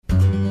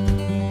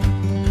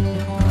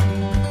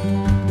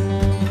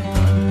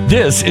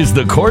This is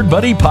the Chord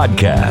Buddy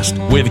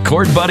Podcast with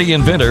Chord Buddy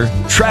inventor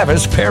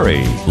Travis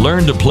Perry.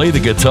 Learn to play the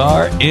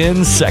guitar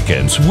in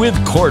seconds with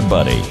Chord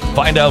Buddy.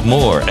 Find out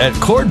more at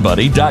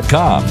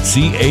chordbuddy.com.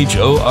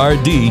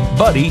 CHORD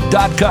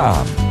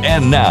buddy.com.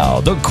 And now,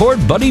 the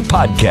Chord Buddy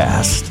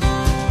Podcast.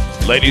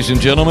 Ladies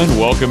and gentlemen,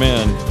 welcome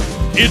in.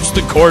 It's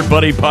the Chord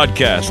Buddy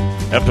Podcast,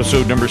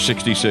 episode number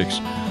 66.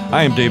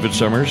 I am David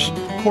Summers.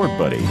 Chord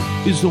Buddy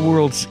is the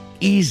world's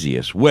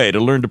easiest way to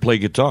learn to play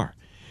guitar.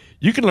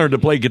 You can learn to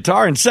play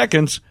guitar in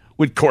seconds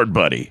with Chord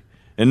Buddy.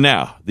 And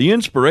now, the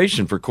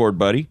inspiration for Chord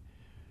Buddy,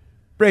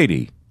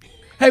 Brady.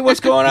 Hey,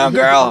 what's going on,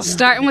 girl?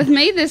 Starting with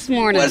me this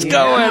morning. What's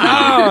going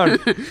on?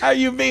 How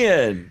you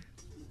been?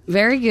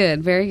 Very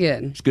good, very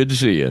good. It's good to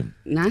see you.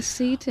 Nice to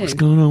see you, too. What's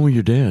going on with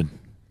your dad?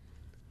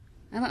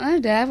 I don't know,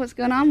 Dad. What's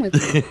going on with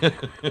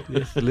you?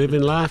 Just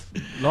living life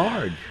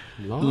large.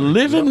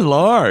 Living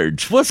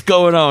large. What's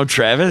going on,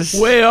 Travis?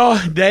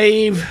 Well,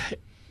 Dave,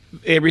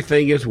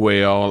 everything is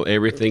well.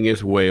 Everything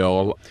is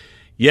well.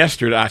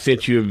 Yesterday, I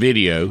sent you a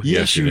video.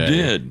 Yes, yesterday.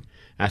 you did.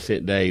 I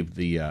sent Dave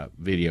the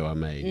video I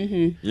made.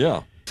 Mm-hmm.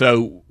 Yeah.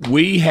 So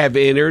we have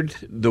entered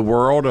the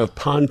world of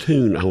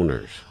pontoon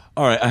owners.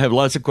 All right, I have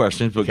lots of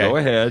questions, but Okay. go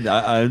ahead.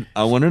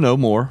 I want to know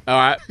more. All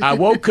right. I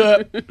woke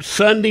up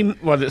Sunday,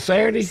 was it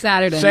Saturday?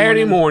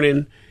 Saturday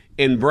morning,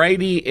 and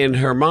Brady and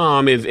her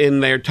mom is in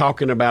there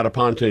talking about a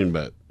pontoon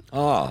boat.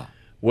 Ah.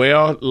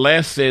 Well,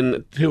 less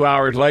than 2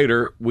 hours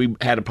later, we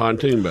had a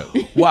pontoon boat.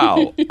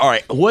 Wow. All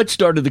right, what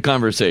started the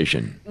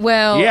conversation?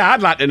 Well, Yeah,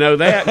 I'd like to know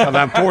that because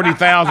I'm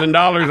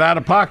 $40,000 out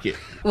of pocket.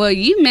 well,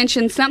 you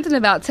mentioned something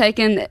about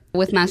taking,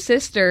 with my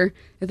sister,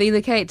 with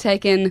Ela Kate,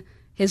 taking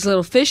his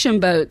little fishing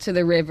boat to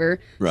the river.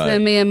 Right. So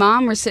me and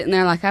Mom were sitting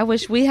there like, I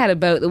wish we had a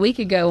boat that we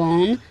could go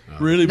on.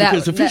 Really? That-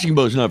 Because the fishing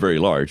boat's not very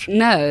large.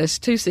 No, it's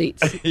 2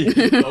 seats.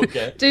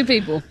 Okay. 2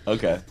 people.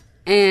 Okay.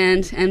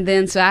 And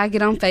then so I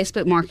get on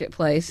Facebook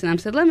Marketplace, and I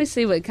said, let me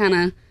see what kind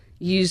of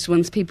used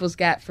ones people's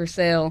got for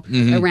sale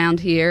around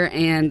here.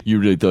 And You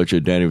really thought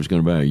your daddy was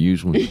going to buy a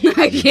used one?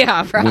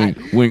 yeah, right.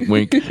 Wink,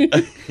 wink,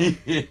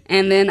 wink.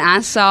 And then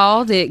I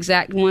saw the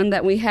exact one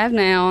that we have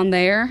now on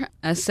there.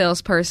 A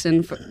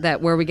salesperson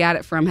that where we got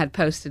it from had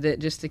posted it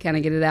just to kind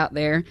of get it out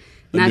there.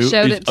 And I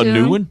showed it to a him.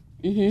 new one?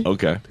 Mm-hmm.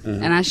 Okay.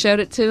 And I showed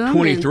it to him.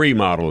 23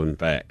 model, in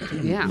fact.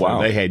 Yeah.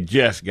 Wow. They had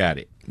just got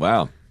it.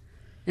 Wow.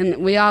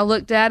 And we all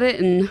looked at it,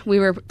 and we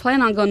were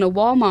planning on going to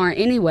Walmart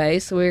anyway,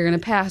 so we were going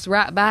to pass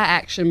right by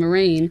Action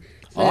Marine.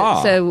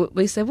 So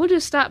we said, we'll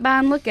just stop by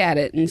and look at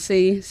it and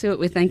see what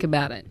we think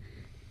about it.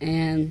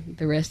 And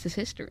the rest is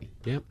history.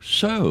 Yep.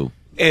 So,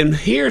 And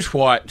here's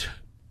what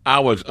I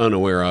was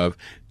unaware of.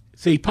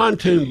 See,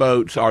 pontoon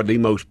boats are the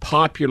most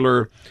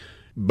popular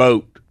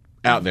boat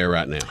out there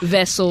right now.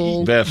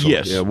 Vessel. Yes.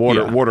 Yeah,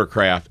 Yeah.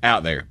 watercraft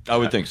out there. I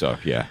would think so,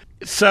 yeah.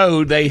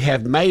 So they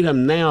have made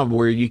them now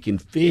where you can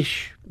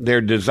fish.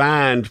 They're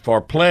designed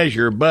for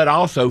pleasure, but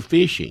also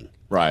fishing.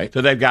 Right. So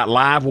they've got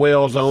live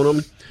wells on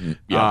them.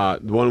 Yeah.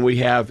 The one we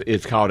have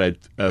is called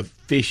a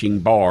fishing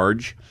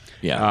barge.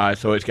 Yeah.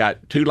 So it's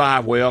got 2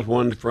 live wells,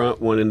 one in the front,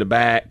 one in the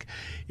back.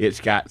 It's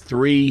got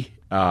 3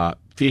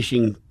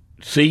 fishing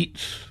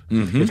seats.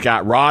 Mm-hmm. It's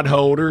got rod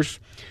holders.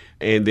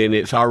 And then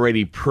it's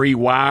already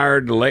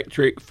pre-wired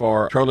electric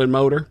for trolling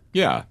motor.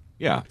 Yeah.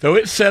 Yeah. So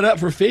it's set up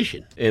for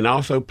fishing and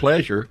also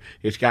pleasure.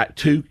 It's got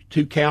two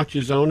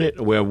couches on it.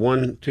 Well,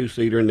 1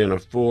 2-seater and then a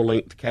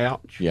full-length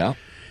couch. Yeah.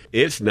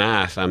 It's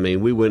nice. I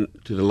mean, we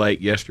went to the lake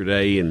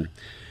yesterday, and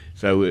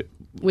so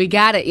We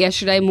got it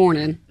yesterday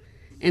morning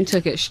and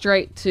took it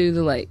straight to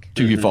the lake.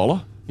 Do you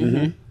follow?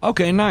 Mm-hmm.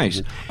 Okay,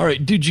 nice. All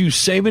right. Did you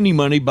save any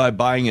money by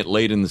buying it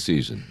late in the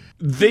season?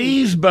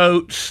 these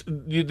boats,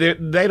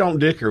 they don't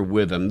dicker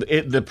with them.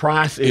 The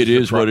price is it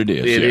is what it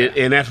is.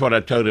 And that's what I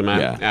told him.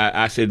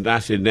 I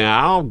said,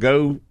 now I'll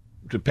go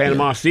to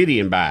Panama City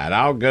and buy it.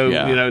 I'll go,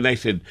 And they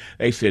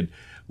said,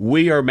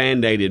 we are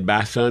mandated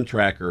by Sun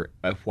Tracker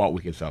of what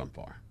we can sell them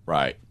for.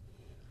 Right.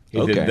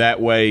 He said,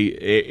 that way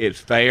it's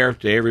fair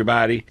to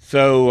everybody.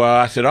 So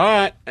I said, all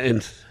right.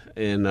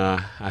 And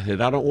I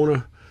said, I don't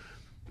want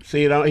to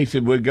see it on. He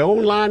said, well, go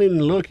online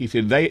and look. He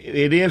said,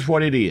 it is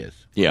what it is.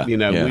 Yeah.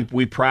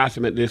 We price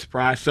them at this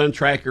price. Sun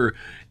Tracker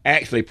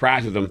actually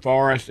prices them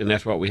for us, and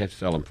that's what we have to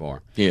sell them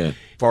for. Yeah.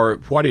 For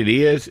what it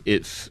is,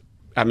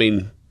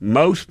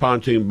 most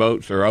pontoon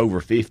boats are over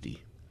 50.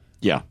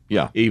 Yeah.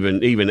 Yeah.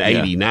 Even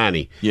 80,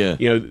 90. Yeah.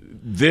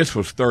 This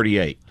was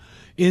 38.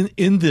 In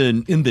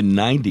the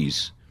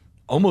 90s,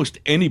 almost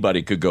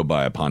anybody could go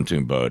buy a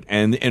pontoon boat,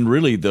 and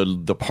really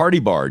the party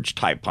barge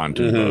type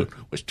pontoon boat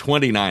was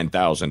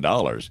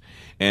 $29,000,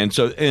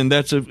 and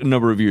that's a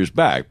number of years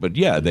back. But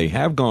yeah, they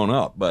have gone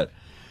up, but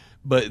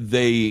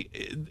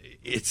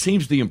it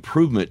seems the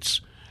improvements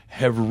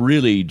have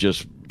really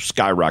just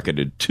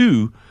skyrocketed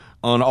too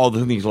on all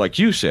the things like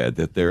you said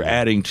that they're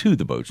adding to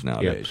the boats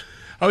nowadays. Yeah.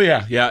 Oh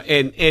yeah,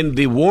 and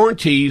the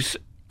warranties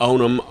on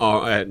them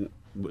are.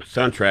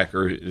 Sun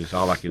Tracker is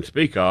all I can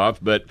speak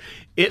of, but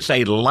it's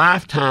a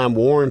lifetime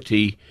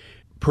warranty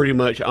pretty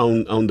much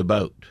on the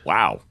boat.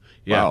 Wow.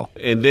 Yeah. Wow.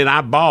 And then I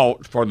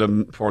bought for the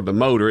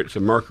motor, it's a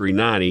Mercury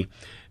 90,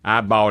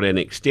 I bought an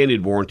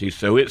extended warranty,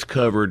 so it's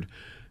covered.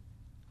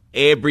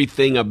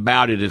 Everything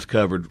about it is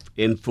covered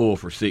in full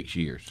for 6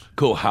 years.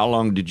 Cool. How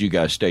long did you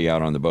guys stay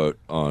out on the boat?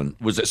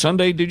 Was it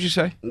Sunday, did you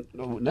say?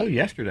 No,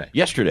 yesterday.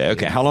 Yesterday.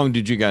 Okay. How long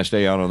did you guys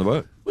stay out on the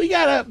boat? We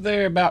got up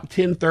there about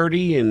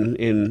 10:30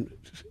 and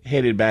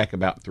headed back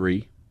about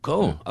 3.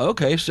 Cool.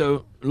 Okay.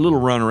 So a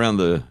little run around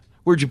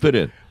where'd you put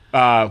in?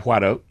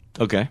 White Oak.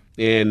 Okay.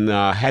 And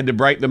had to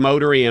break the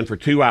motor in for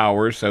 2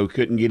 hours, so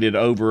couldn't get it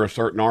over a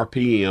certain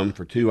RPM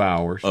for 2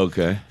 hours.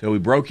 Okay. So we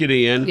broke it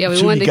in. Yeah, we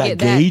So wanted you to got get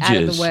that gauges. out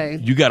of the way.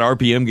 You got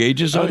RPM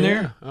gauges on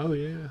there? Oh,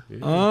 yeah.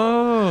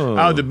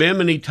 Oh. The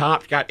Bimini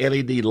top's got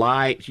LED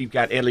lights. You've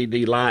got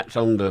LED lights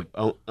on the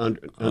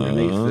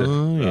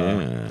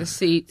underneath The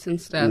seats and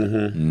stuff.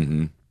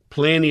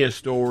 plenty of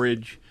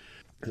storage.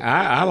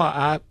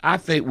 I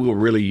think we'll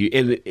really,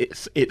 and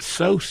it's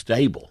so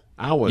stable.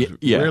 I was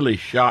really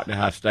shocked at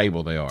how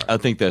stable they are. I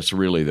think that's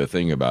really the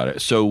thing about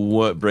it.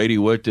 So, Brady,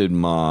 what did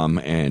Mom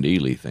and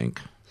Ely think?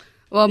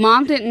 Well,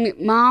 Mom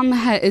didn't. Mom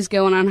is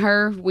going on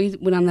her. We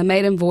went on the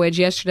maiden voyage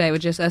yesterday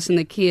with just us and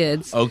the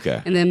kids.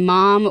 Okay. And then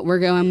Mom, we're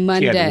going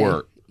Monday. She had to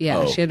work.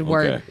 Yeah, she had to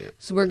work. Okay.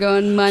 So we're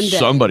going Monday.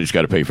 Somebody's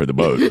got to pay for the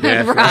boat.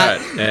 That's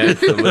right.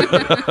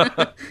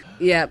 Absolutely.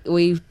 Yeah,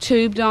 we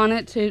tubed on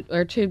it,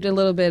 tubed a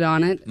little bit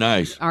on it.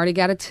 Nice. Already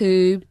got a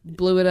tube,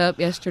 blew it up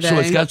yesterday. So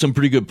it's got some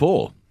pretty good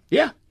pull.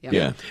 Yeah.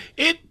 Yeah.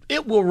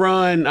 It will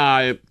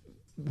run.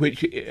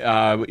 Which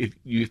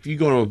if you're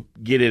going to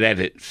get it at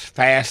its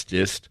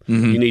fastest,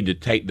 you need to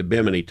take the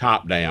Bimini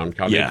top down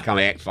because it kind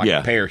of acts like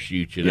a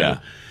parachute, you know. Yeah.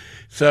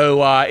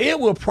 So it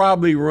will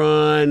probably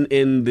run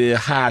in the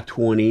high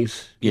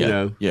 20s, you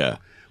know. Yeah.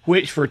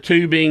 Which for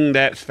tubing,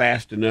 that's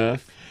fast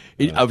enough.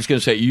 I was going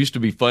to say, it used to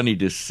be funny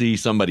to see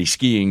somebody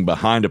skiing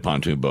behind a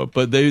pontoon boat,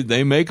 but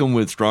they make them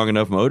with strong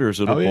enough motors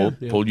that'll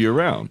pull you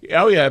around.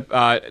 Oh, yeah.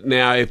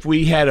 Now, if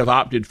we had have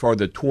opted for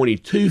the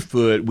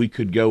 22-foot, we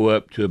could go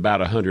up to about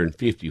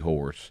 150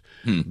 horse.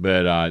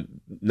 But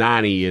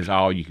 90 is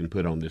all you can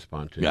put on this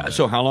pontoon. Yeah.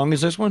 So how long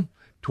is this one?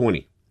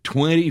 20.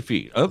 20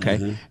 feet.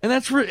 Okay. And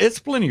it's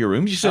plenty of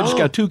room. You said it's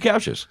got 2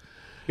 couches.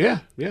 Yeah.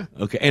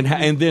 Okay.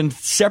 And then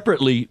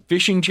separately,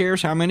 fishing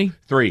chairs, how many?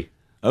 3.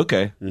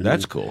 Okay.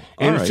 That's cool.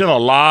 And it's still a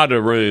lot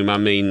of room. I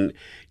mean,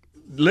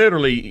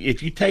 literally,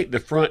 if you take the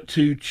front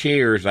 2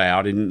 chairs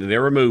out, and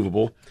they're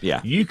removable,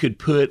 you could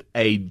put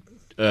a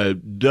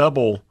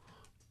double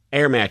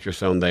air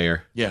mattress on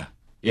there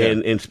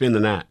and spend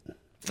the night.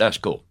 That's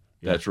cool.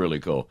 That's really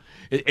cool.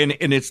 And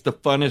it's the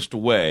funnest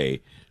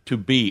way to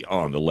be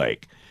on the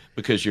lake.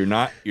 Because you're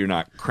not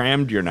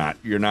crammed, you're not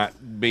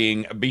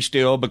be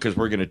still because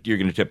you're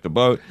gonna tip the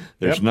boat.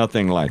 There's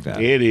nothing like that.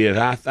 It is.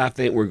 I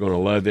think we're going to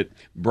love it.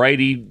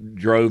 Brady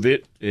drove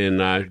it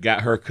and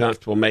got her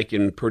comfortable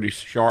making pretty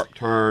sharp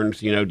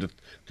turns. You know,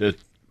 to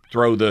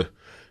throw the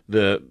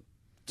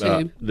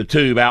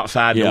tube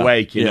outside the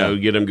wake. You know,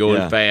 get them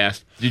going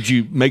fast. Did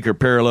you make her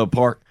parallel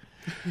park?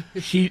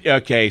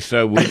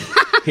 So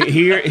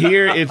here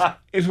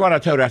is what I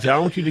told her. I said, I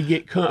want you to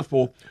get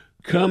comfortable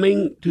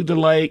coming to the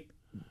lake,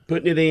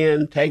 putting it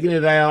in, taking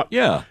it out.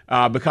 Yeah.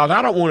 Because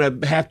I don't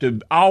want to have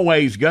to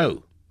always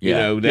go. You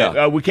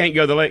know, we can't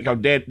go to the lake because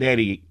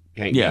Daddy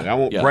can't go. I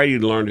want Brady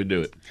to learn to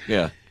do it.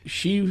 Yeah.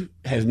 She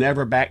has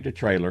never backed a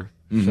trailer,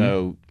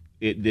 so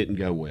it didn't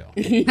go well.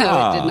 No, it did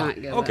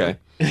not go well.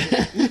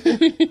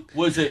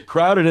 Was it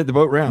crowded at the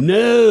boat round?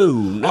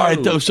 No. All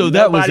right, so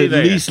that was at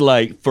least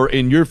like,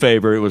 in your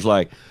favor, it was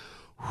like,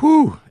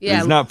 whew,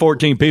 there's not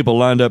 14 people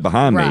lined up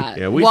behind me.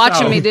 Yeah,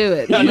 watching me do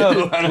it. I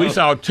know. We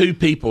saw 2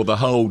 people the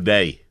whole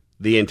day.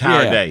 The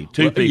entire day.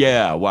 2 people.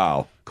 Yeah,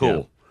 wow.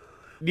 Cool.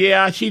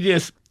 Yeah, she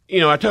just,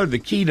 I told her the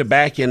key to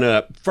backing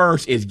up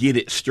first is get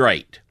it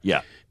straight.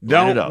 Yeah.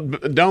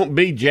 Don't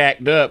be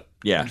jacked up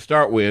to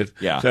start with.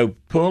 Yeah. So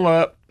pull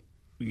up,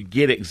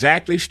 get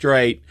exactly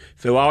straight.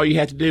 So all you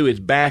have to do is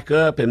back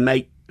up and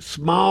make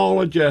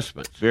small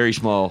adjustments. Very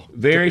small.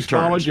 Very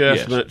small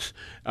adjustments.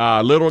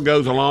 Yes. Little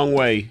goes a long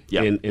way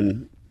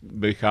in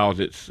because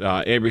it's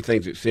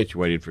everything's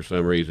accentuated for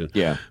some reason.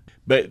 Yeah.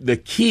 But the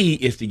key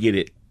is to get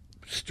it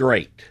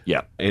straight.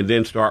 Yeah. And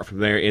then start from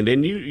there. And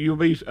then you'll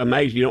be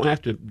amazed. You don't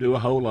have to do a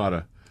whole lot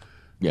of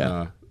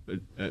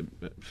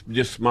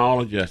just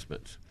small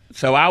adjustments.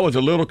 So I was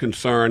a little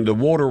concerned. The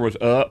water was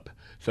up,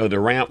 so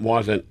the ramp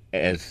wasn't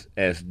as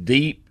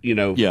deep,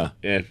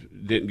 as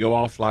didn't go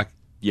off like.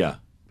 Yeah.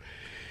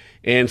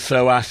 And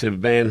so I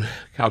said, man,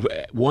 because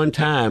one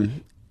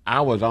time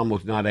I was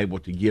almost not able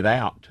to get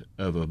out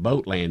of a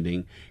boat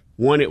landing.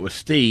 1, it was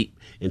steep,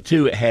 and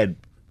 2, it had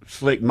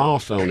slick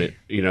moss on it,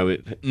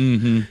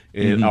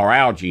 or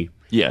algae.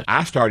 Yeah.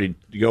 I started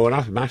going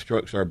off, and my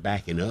strokes started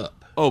backing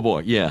up. Oh,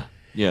 boy, yeah.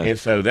 And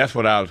so that's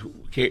what I was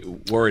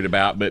worried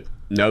about, but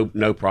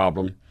no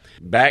problem.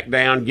 Back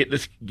down,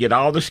 get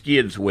all the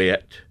skids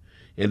wet,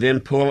 and then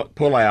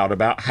pull out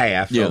about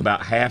half. So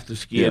about half the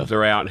skids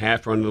are out and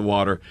half are under the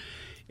water.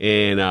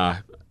 And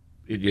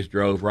it just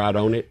drove right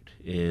on it,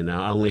 and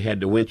I only had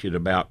to winch it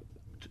about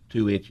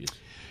 2 inches.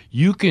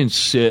 You can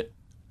sit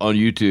on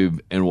YouTube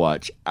and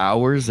watch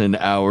hours and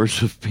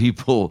hours of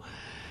people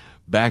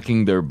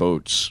backing their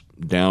boats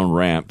down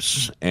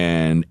ramps,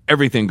 and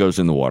everything goes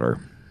in the water.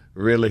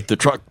 Really? The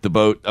truck, the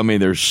boat. I mean,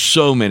 there's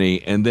so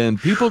many. And then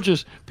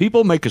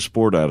people make a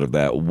sport out of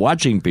that,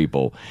 watching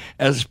people,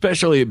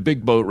 especially at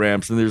big boat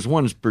ramps. And there's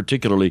one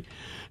particularly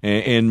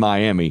in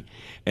Miami.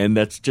 And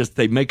that's just,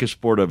 they make a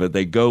sport of it.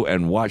 They go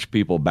and watch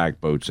people back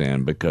boats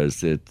in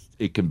because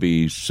it can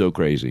be so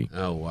crazy.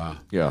 Oh, wow.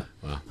 Yeah.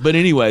 Wow. But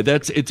anyway,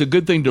 it's a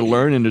good thing to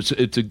learn, and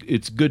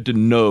it's good to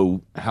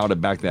know how to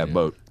back that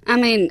boat. I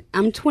mean,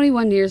 I'm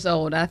 21 years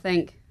old. I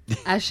think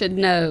I should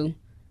know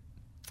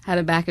how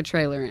to back a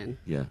trailer in.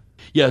 Yeah.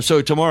 Yeah,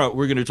 so tomorrow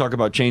we're going to talk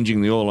about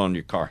changing the oil on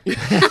your car.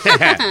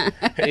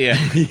 Yeah.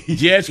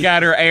 Jess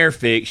got her air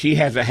fixed. She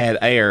hasn't had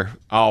air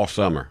all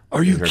summer.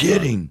 Are you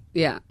kidding? Car.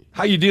 Yeah.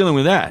 How are you dealing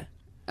with that?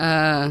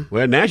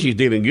 Well, now she's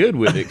dealing good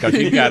with it because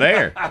she's got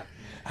air.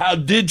 How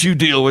did you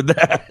deal with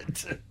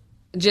that?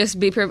 Just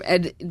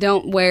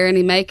don't wear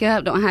any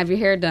makeup. Don't have your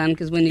hair done,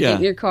 because when you get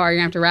in your car,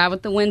 you're going to have to ride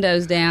with the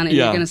windows down, and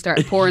you're going to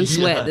start pouring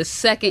sweat the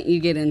second you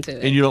get into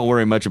it. And you don't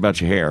worry much about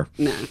your hair.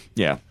 No.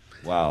 Yeah.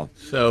 Wow.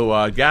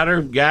 So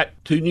got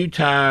 2 new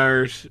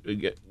tires,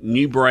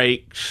 new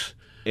brakes,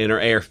 and her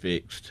air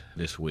fixed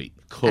this week.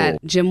 Cool.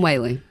 At Jim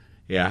Whaley.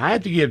 Yeah, I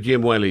have to give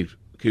Jim Whaley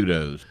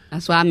kudos.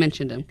 That's why I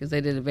mentioned him, because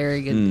they did a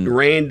very good.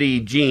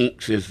 Randy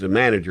Jinks is the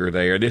manager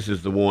there. This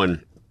is the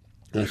one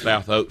on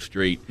South Oak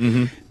Street.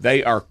 Mm-hmm.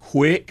 They are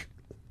quick,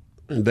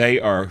 they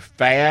are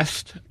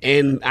fast,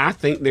 and I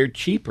think they're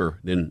cheaper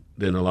than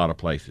a lot of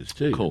places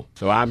too. Cool.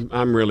 So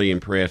I'm really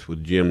impressed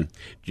with Jim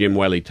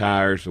Whaley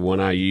tires. The one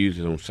I use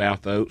is on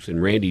South Oaks,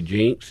 and Randy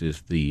Jinks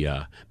is the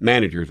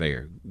manager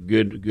there.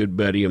 Good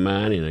buddy of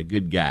mine and a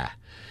good guy.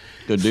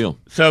 Good deal.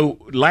 So,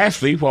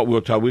 lastly, what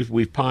we'll talk,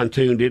 we've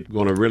pontooned it.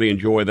 Going to really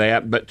enjoy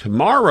that. But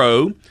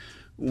tomorrow,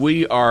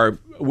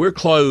 we're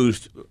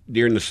closed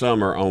during the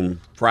summer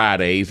on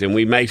Fridays, and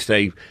we may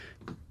stay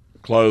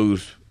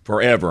closed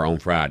forever on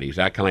Fridays.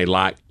 I kind of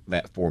like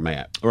that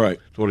format. Right.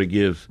 Sort of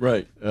gives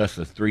us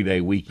a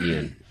 3-day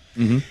weekend.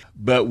 Mm-hmm.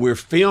 But we're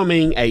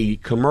filming a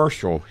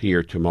commercial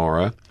here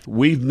tomorrow.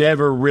 We've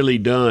never really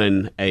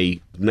done a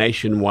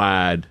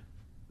nationwide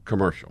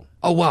commercial.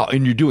 Oh, wow.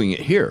 And you're doing it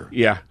here?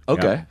 Yeah.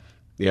 Okay.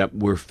 Yep,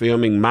 we're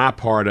filming my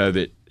part of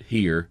it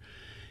here,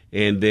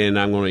 and then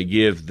I'm going to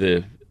give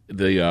the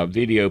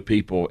video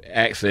people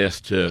access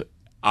to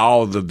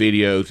all the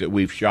videos that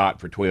we've shot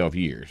for 12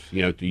 years,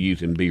 to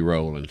use in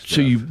B-roll and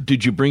stuff. So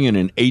did you bring in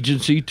an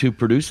agency to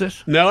produce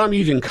this? No, I'm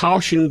using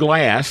Caution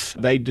Glass.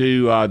 They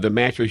do the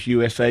Mattress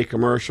USA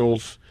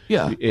commercials.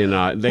 Yeah,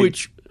 and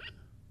which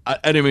I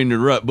didn't mean to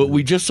interrupt, but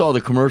we just saw the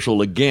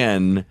commercial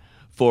again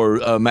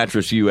for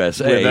Mattress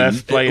USA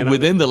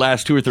within the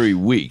last 2 or 3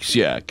 weeks.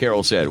 Yeah,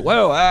 Carol said,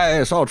 "Well,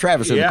 I saw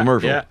Travis in the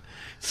commercial." Yeah.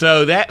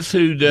 So that's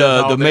who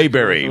does the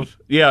Mayberry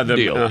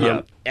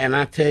deal. And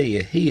I tell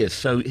you,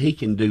 he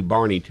can do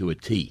Barney to a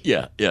T.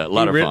 Yeah, a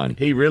lot of fun.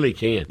 He really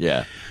can.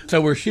 Yeah.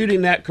 So we're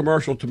shooting that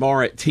commercial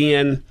tomorrow at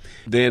 10.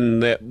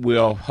 Then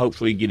we'll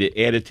hopefully get it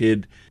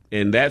edited,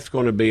 and that's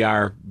going to be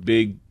our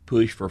big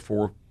push for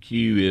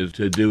 4Q is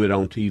to do it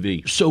on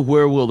TV. So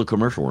where will the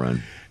commercial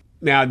run?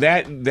 Now,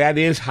 that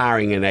is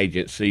hiring an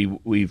agency.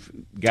 We've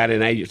got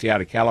an agency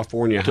out of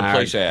California to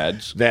place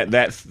ads.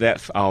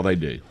 That's all they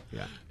do.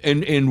 Yeah.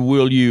 And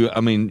will you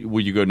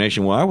go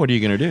nationwide? What are you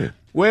going to do?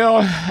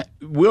 Well,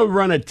 we'll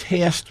run a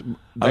test.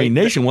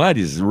 Nationwide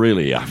is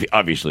really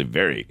obviously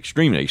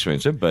extremely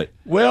expensive, but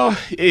well,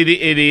 it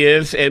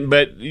is,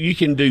 but you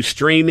can do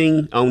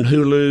streaming on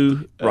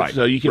Hulu, right?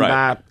 So you can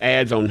buy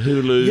ads on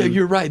Hulu. Yeah,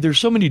 you're right. There's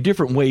so many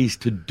different ways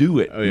to do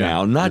it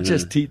now, not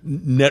just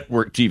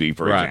network TV,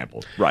 for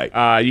example.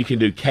 Right. You can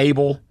do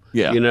cable.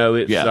 Yeah.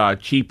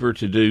 It's cheaper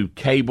to do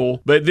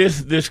cable, but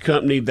this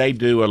company, they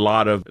do a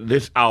lot of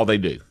this. All they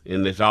do,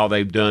 and it's all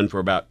they've done for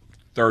about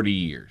 30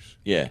 years.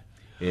 Yeah.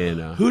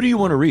 And who do you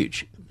want to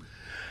reach?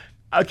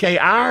 Okay,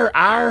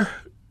 our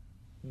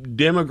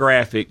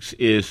demographics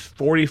is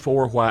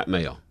 44 white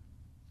male.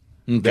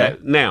 Okay.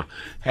 Now,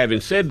 having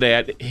said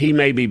that, he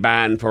may be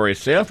buying for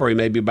himself, or he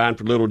may be buying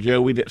for little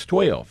Joey that's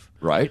 12.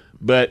 Right.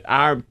 But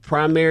our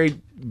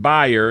primary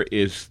buyer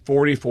is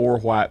 44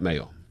 white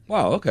male.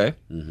 Wow. Okay.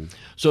 Mm-hmm.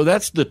 So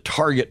that's the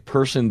target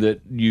person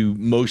that you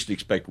most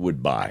expect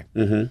would buy.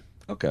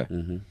 Mm-hmm. Okay.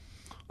 Mm-hmm.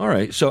 All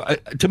right. So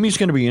to me, it's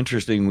going to be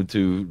interesting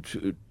to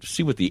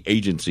see what the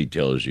agency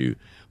tells you.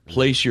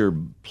 Place your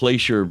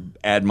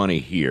ad money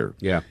here.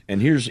 Yeah. And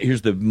here's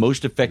the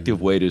most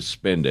effective way to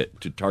spend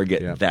it to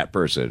target that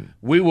person.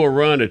 We will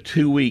run a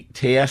 2-week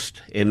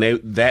test, and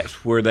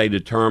that's where they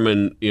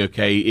determine,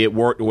 okay, it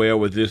worked well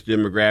with this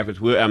demographic.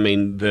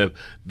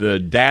 The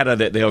data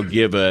that they'll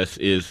give us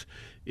is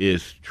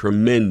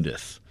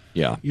tremendous.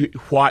 Yeah.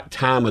 What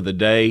time of the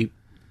day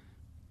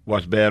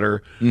was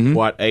better,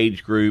 what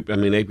age group.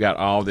 They've got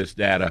all this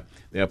data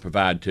they'll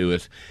provide to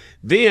us.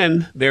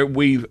 Then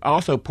we've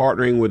also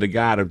partnering with a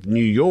guy out of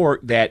New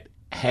York that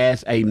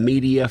has a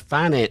media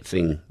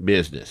financing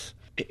business,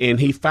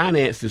 and he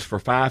finances for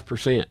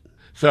 5%.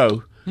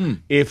 So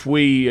if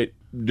we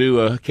do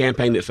a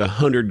campaign that's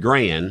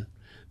 $100,000,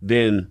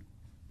 then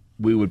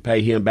we would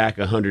pay him back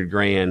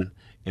 $100,000,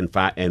 and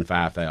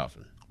 $5,000.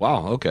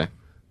 Wow. Okay.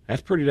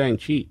 That's pretty dang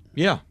cheap.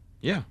 Yeah.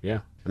 Yeah.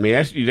 I mean,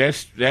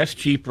 that's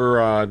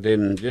cheaper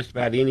than just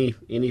about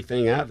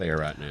anything out there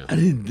right now.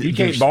 You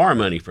can't borrow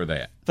money for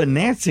that.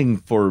 Financing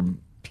for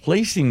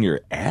placing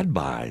your ad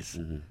buys.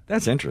 Mm-hmm.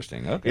 That's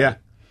interesting. Okay. Yeah.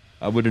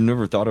 I would have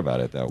never thought about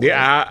it that way.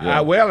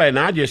 Yeah, and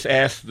I just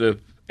asked the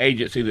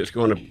agency that's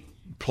going to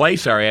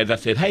place our ads. I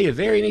said, "Hey, is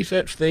there any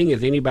such thing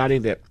as anybody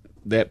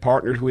that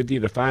partners with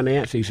you to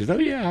finance?" He says, "Oh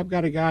yeah, I've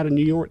got a guy in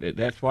New York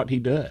that's what he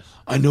does."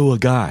 I know a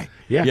guy.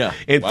 Yeah.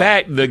 In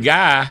fact, the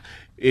guy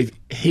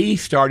he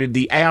started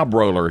the Alb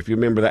Roller. If you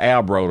remember the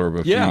Alb Roller of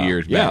a few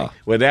years back.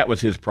 Well, that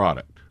was his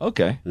product.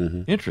 Okay.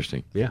 Mm-hmm.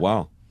 Interesting. Yeah.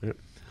 Wow. Yeah.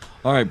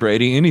 All right,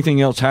 Brady.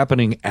 Anything else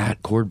happening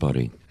at Cord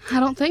Buddy?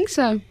 I don't think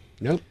so.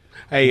 Nope.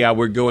 Hey,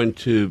 we're going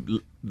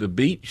to the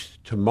beach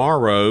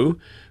tomorrow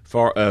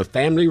for a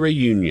family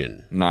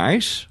reunion.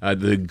 Nice.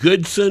 The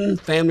Goodson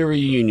family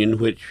reunion,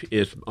 which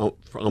is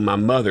on my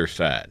mother's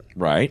side.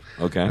 Right.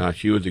 Okay.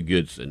 She was a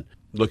Goodson.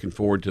 Looking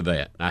forward to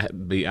that.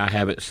 I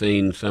haven't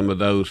seen some of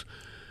those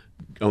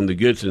on the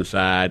Goodson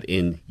side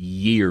in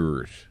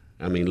years.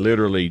 I mean,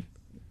 literally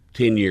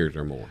 10 years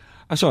or more.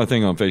 I saw a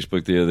thing on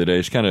Facebook the other day.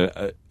 It's kind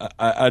of,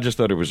 I just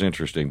thought it was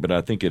interesting, but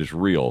I think it is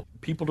real.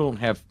 People don't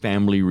have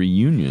family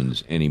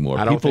reunions anymore.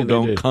 People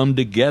don't come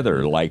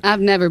together like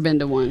I've never been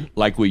to one.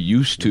 Like we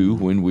used to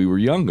when we were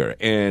younger.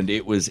 And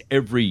it was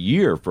every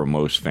year for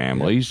most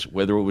families,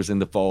 whether it was in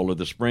the fall or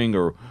the spring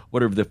or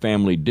whatever the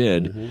family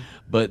did. Mm-hmm.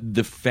 But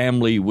the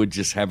family would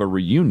just have a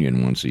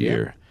reunion once a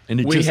year.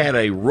 And we had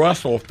a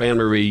Russell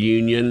family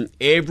reunion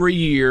every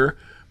year.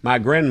 My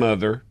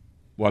grandmother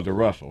was a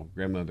Russell.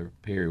 Grandmother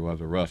Perry was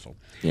a Russell.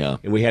 Yeah.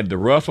 And we had the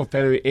Russell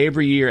family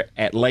every year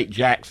at Lake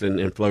Jackson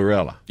in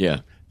Florella. Yeah.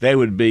 They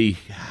would be,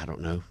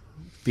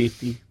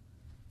 50.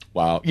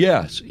 Wow.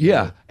 Yes.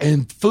 Yeah.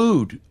 And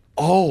food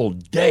all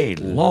day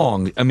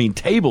long. I mean,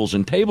 tables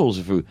and tables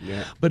of food.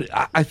 Yeah. But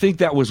I think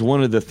that was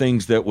one of the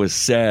things that was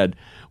said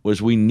was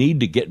we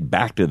need to get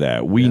back to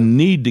that. We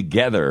need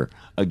together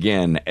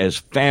again as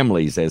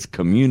families, as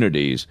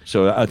communities.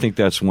 So I think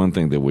that's one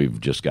thing that we've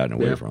just gotten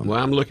away from. Well,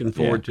 I'm looking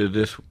forward to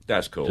this.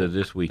 That's cool. To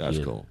this weekend.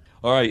 That's cool.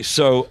 All right,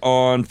 so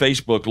on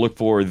Facebook, look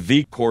for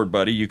The Cord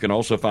Buddy. You can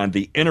also find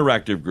the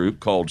interactive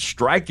group called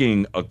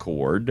Striking a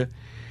Chord.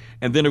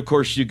 And then, of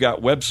course, you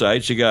got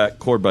websites. You got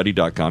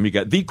CordBuddy.com. You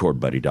got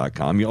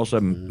TheCordBuddy.com. You also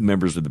have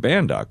members of the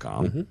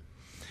band.com. Mm-hmm.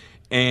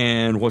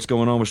 And what's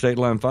going on with State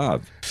Line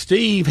 5?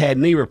 Steve had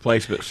knee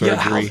replacement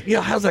surgery.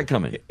 How's that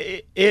coming?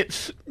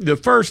 It's the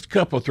first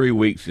couple 3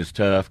 weeks is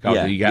tough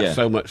because you got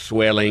so much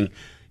swelling,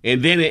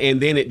 and then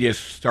it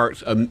just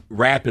starts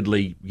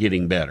rapidly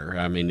getting better.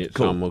 I mean, it's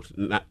almost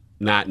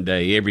night and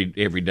day. Every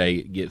day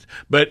it gets.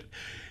 But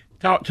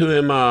talked to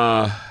him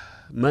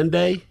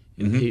Monday,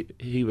 and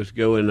he was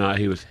going.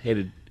 He was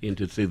headed in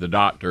to see the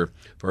doctor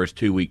for his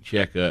 2-week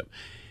checkup,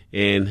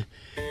 and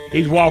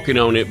he's walking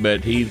on it,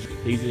 but he's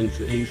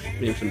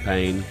in some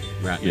pain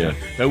right now.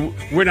 So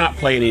we're not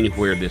playing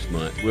anywhere this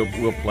month.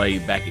 We'll play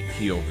back at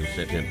Keels in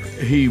September.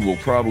 He will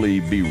probably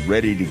be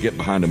ready to get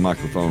behind a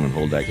microphone and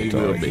hold that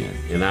guitar again.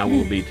 And I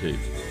will be too.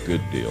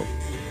 Good deal.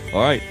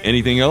 All right.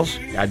 Anything else?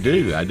 I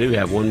do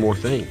have one more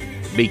thing.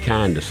 Be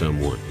kind to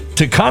someone.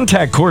 To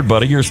contact Cord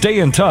Buddy or stay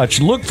in touch,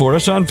 look for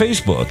us on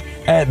Facebook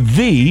at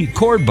The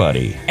Cord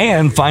Buddy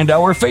and find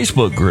our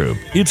Facebook group.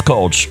 It's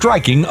called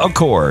Striking a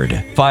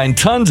Chord. Find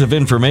tons of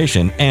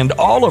information and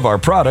all of our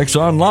products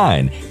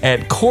online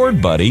at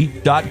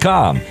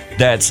CordBuddy.com.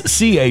 That's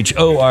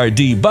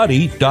CHORD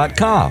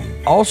Buddy.com.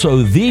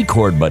 Also,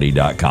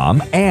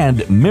 TheCordBuddy.com and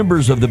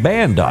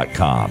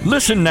membersoftheband.com.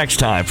 Listen next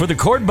time for the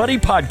Cord Buddy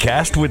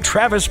Podcast with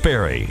Travis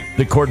Perry.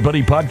 The Cord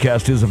Buddy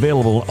Podcast is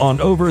available on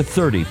over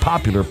 30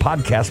 popular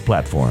podcast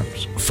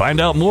platforms.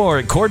 Find out more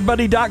at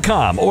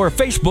CordBuddy.com or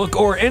Facebook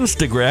or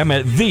Instagram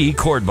at The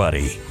Cord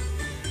Buddy.